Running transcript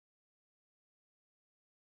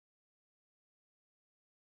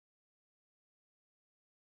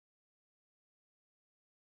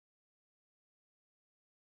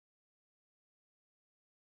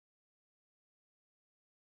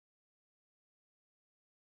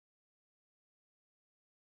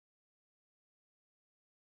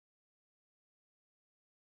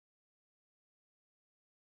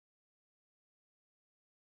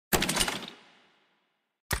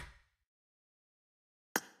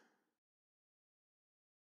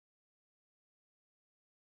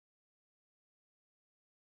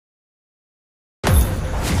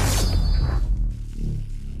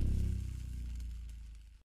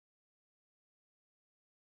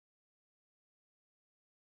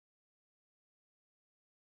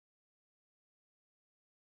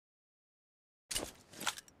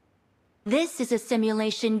This is a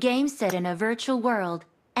simulation game set in a virtual world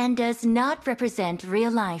and does not represent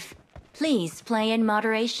real life. Please play in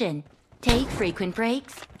moderation, take frequent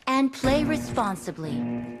breaks, and play responsibly.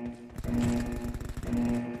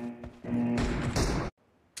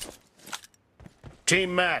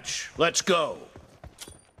 Team match, let's go.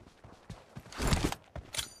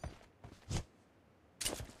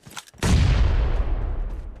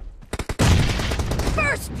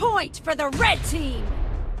 First point for the red team!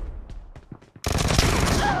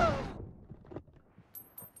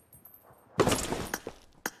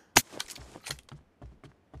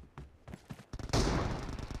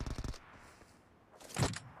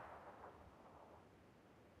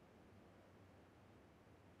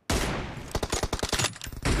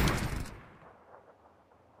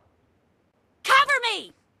 Cover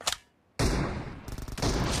me!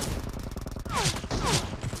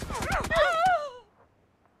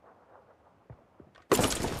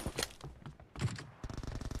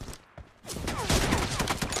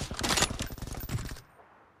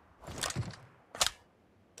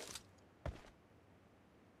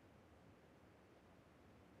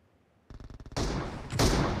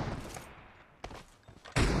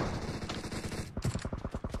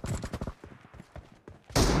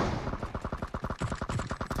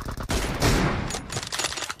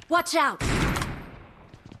 Watch out!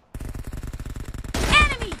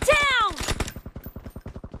 Enemy down!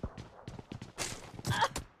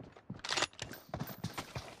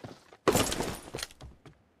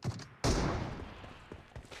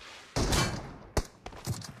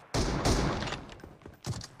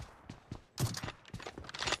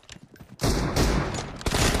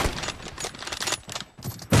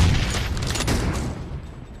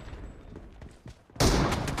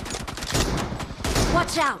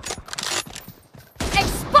 Watch out!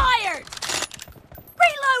 Expired!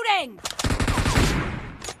 Reloading!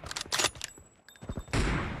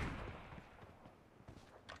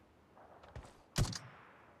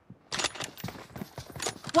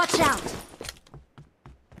 Watch out!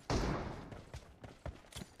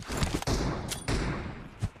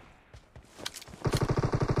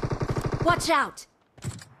 Watch out!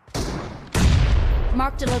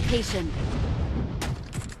 Marked a location.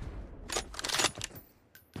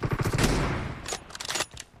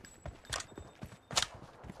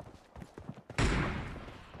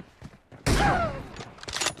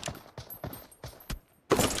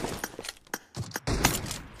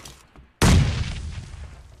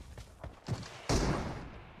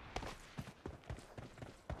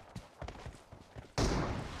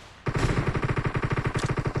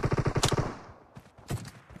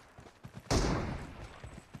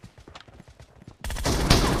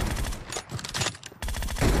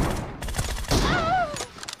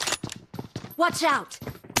 Watch out!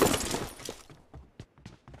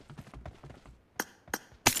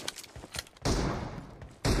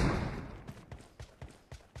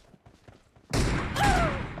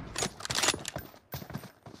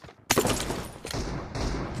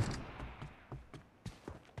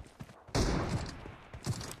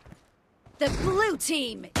 The blue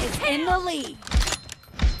team is in the lead.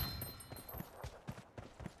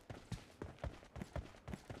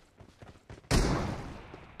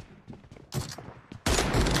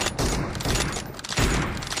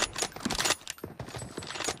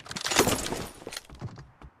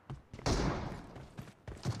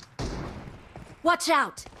 Watch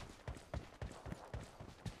out!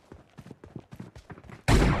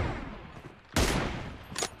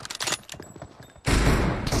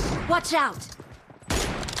 Watch out!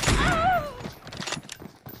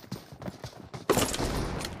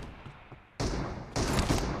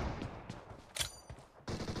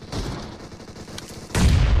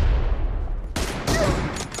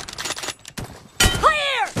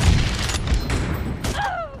 Clear!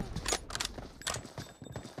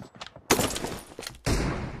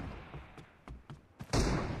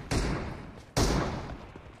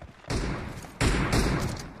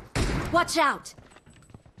 Watch out!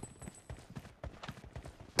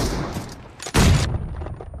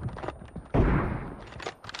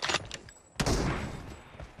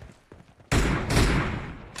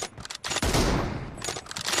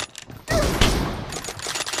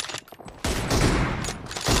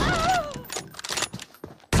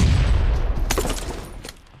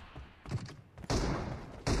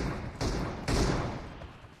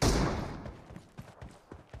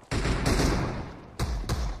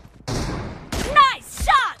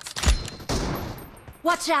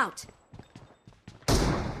 Watch out!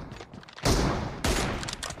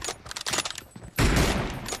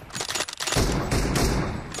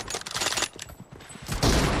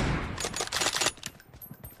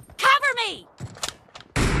 Cover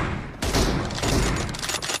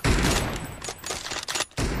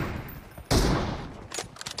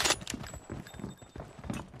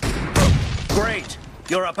Great!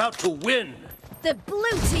 You're about to win! The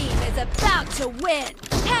blue team is about to win.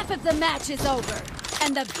 Half of the match is over,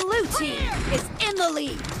 and the blue team is in the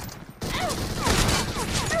lead.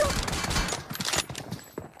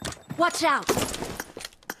 Watch out!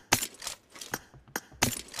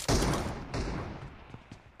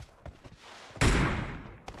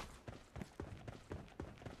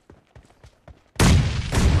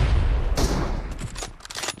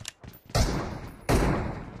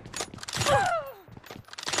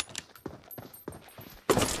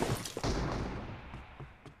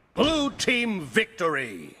 Blue team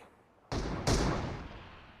victory!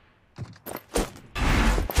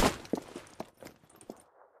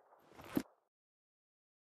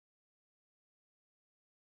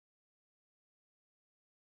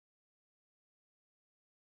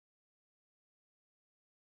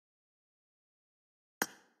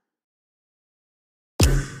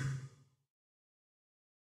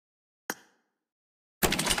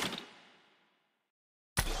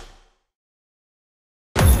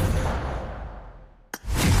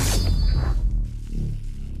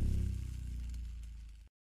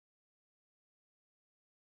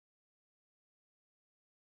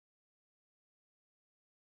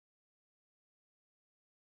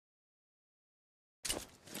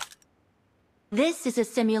 This is a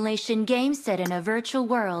simulation game set in a virtual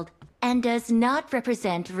world and does not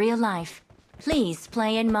represent real life. Please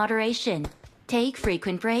play in moderation, take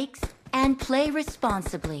frequent breaks, and play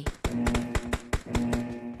responsibly.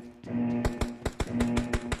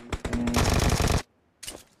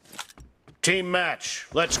 Team match,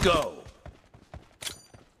 let's go!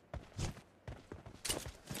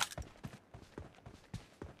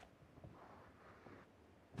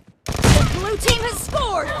 The blue team has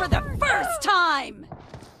scored for the first time!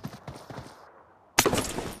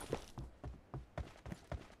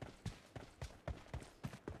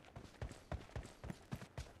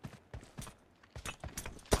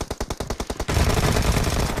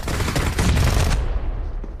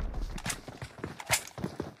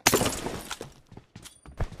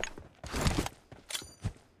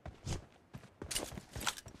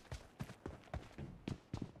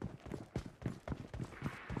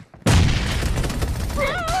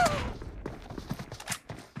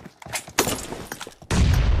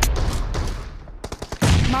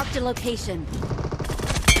 Marked a location.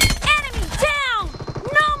 Enemy down!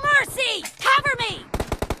 No mercy! Cover me!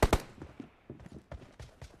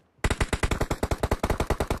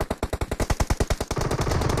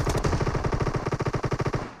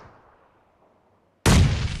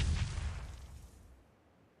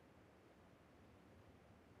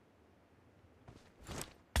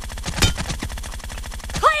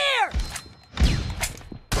 Clear!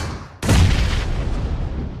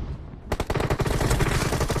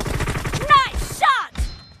 Nice shot!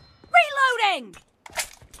 Reloading!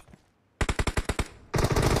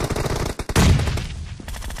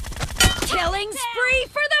 Killing spree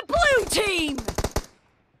for the blue team!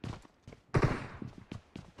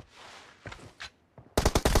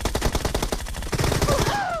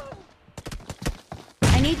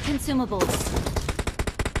 I need consumables.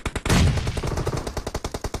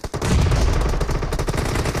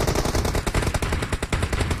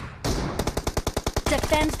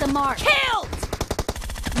 Defend the mark. Killed!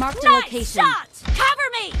 Marked a location. Shot! Cover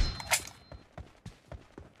me!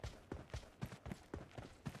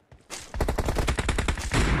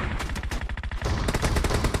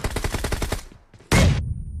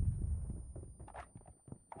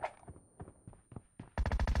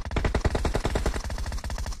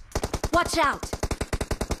 Watch out!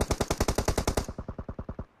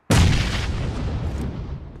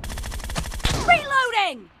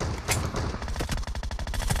 Reloading!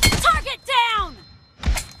 Target down!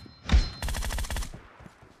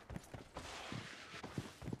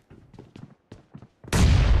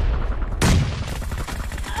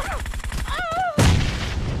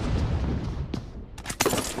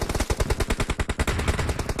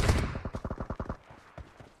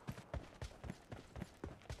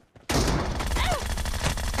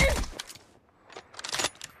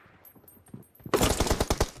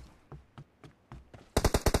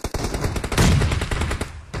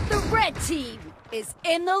 The red team is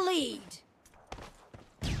in the lead.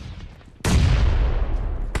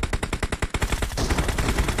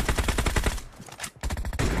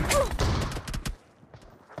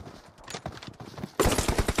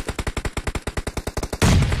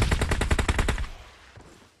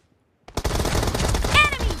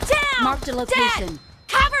 Enemy down! Marked a location. Dead!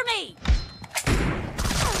 Cover me!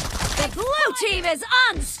 The blue team is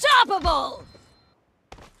unstoppable!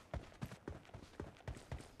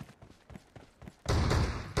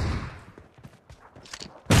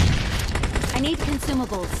 need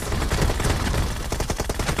consumables.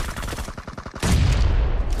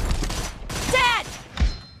 Dead!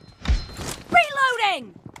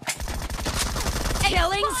 Reloading!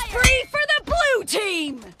 Killing spree for the blue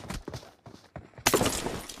team!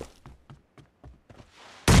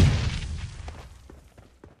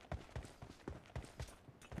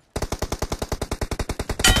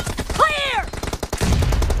 Clear!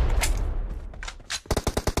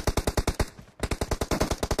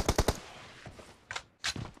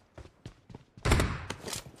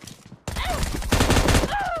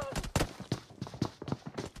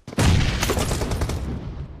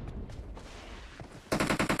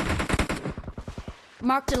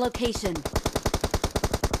 Marked a location.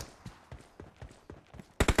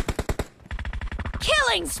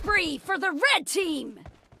 Killing spree for the red team!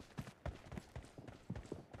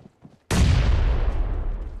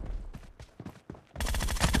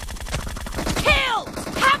 Kill!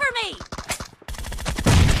 Cover me!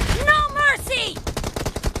 No mercy!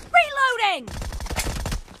 Reloading!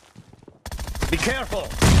 Be careful!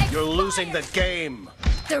 You're losing the game!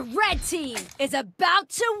 The red team is about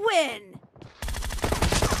to win!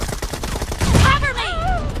 Cover me!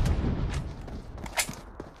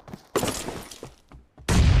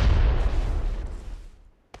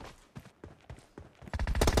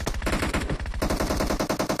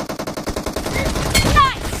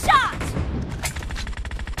 Nice shot!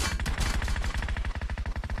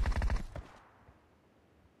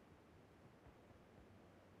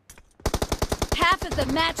 Half of the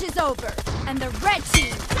match is over, and the red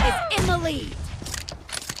team is in the lead.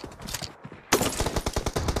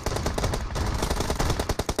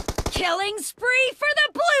 Killing spree for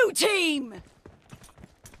the blue team!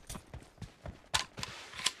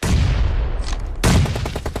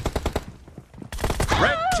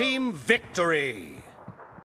 Red team victory!